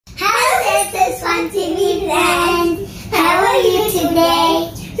fun to be friends. How are you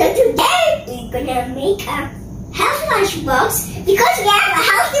today? So today we're gonna make a health lunchbox because we have a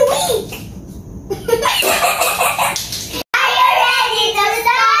healthy week. Are you ready to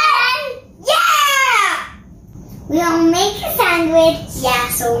start? Yeah! We'll make a sandwich. Yeah,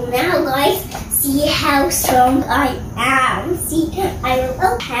 so now guys, see how strong I am. See, I will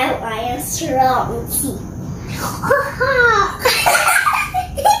oh how I am strong. See.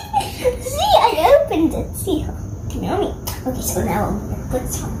 See, I opened it. See, can you hear me? Okay, so now I'm gonna put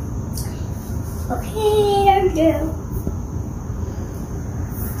some. Okay, there we go.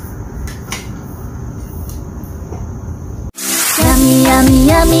 Yummy, yummy,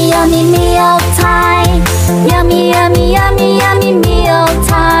 yummy, yummy meal time. Yummy, yummy, yummy, yummy meal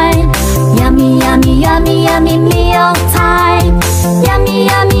time. Yummy, yummy, yummy, yummy meal time. Yummy,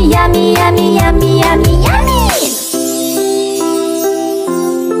 yummy, yummy, yummy, yummy, yummy, yummy.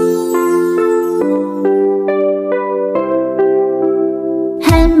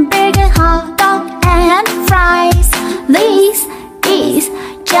 Hamburger, hot dog, and fries. This is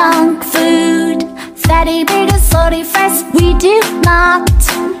junk food. Fatty burgers, salty fries. We do not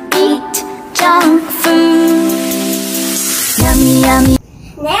eat junk food. Yummy, yummy.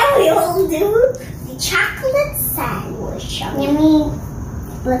 Now we will do the chocolate sandwich. Yummy.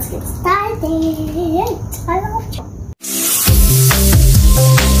 Let's get started. I love chocolate.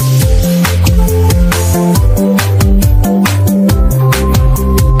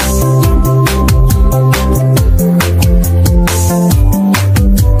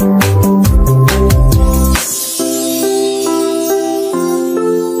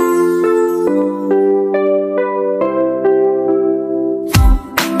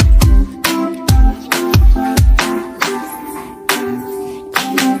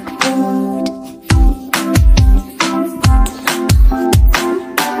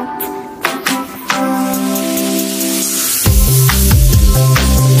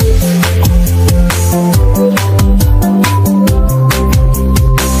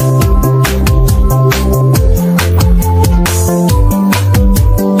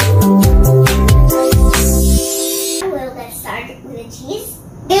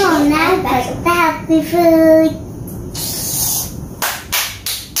 The food.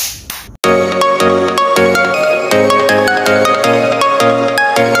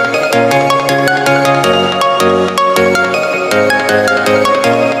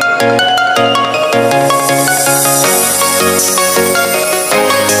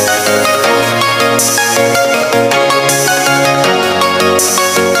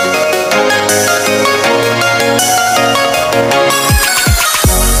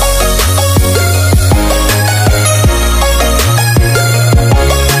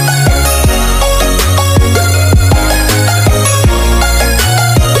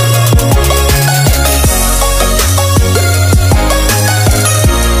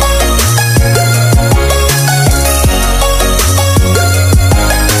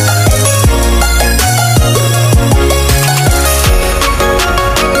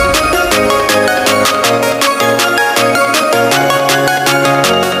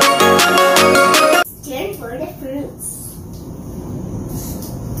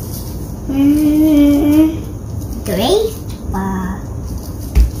 Grape,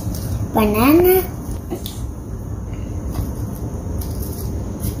 banana,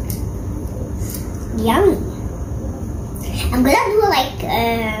 yummy. I'm gonna do like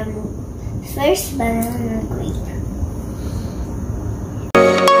first banana grape.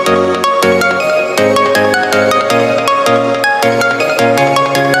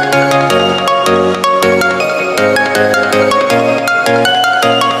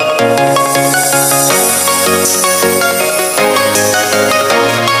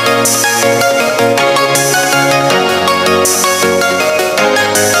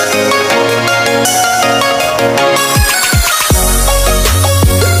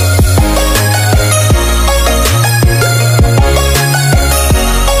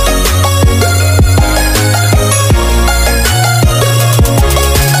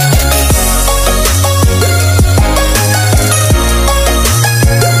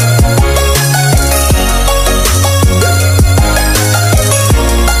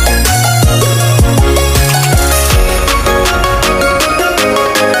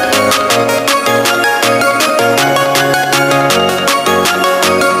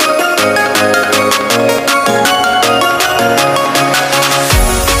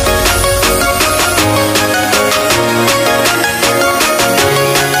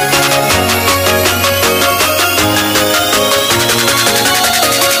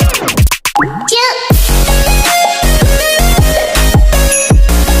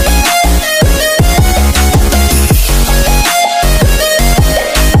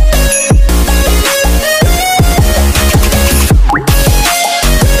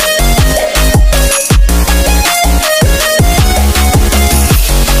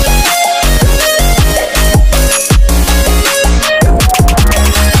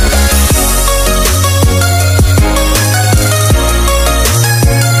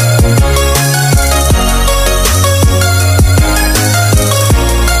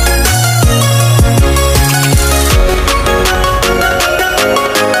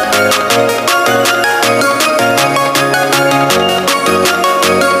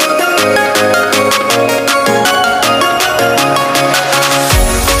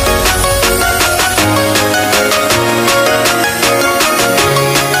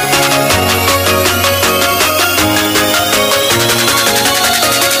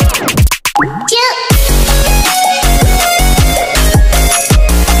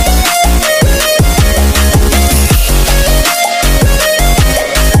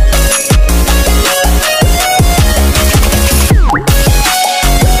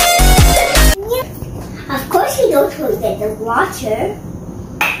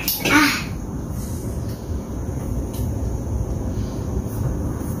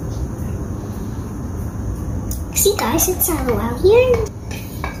 See guys, it's all around here.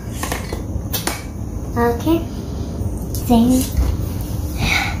 Okay. Thing.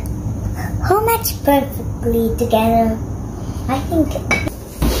 How much perfectly together? I think.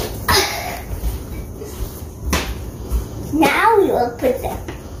 Now we will put them.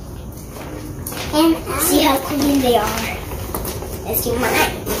 And see how clean they are. As you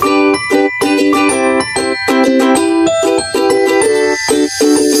might.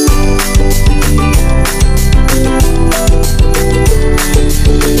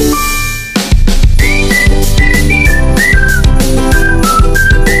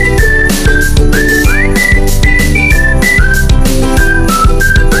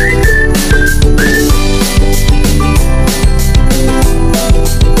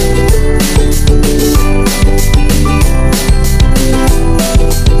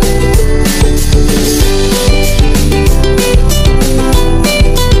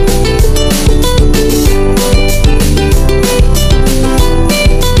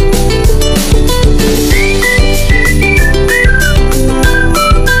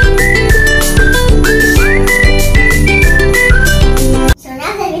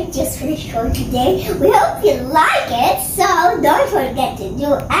 Today. We hope you like it, so don't forget to do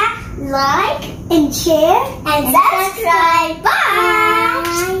a like and share and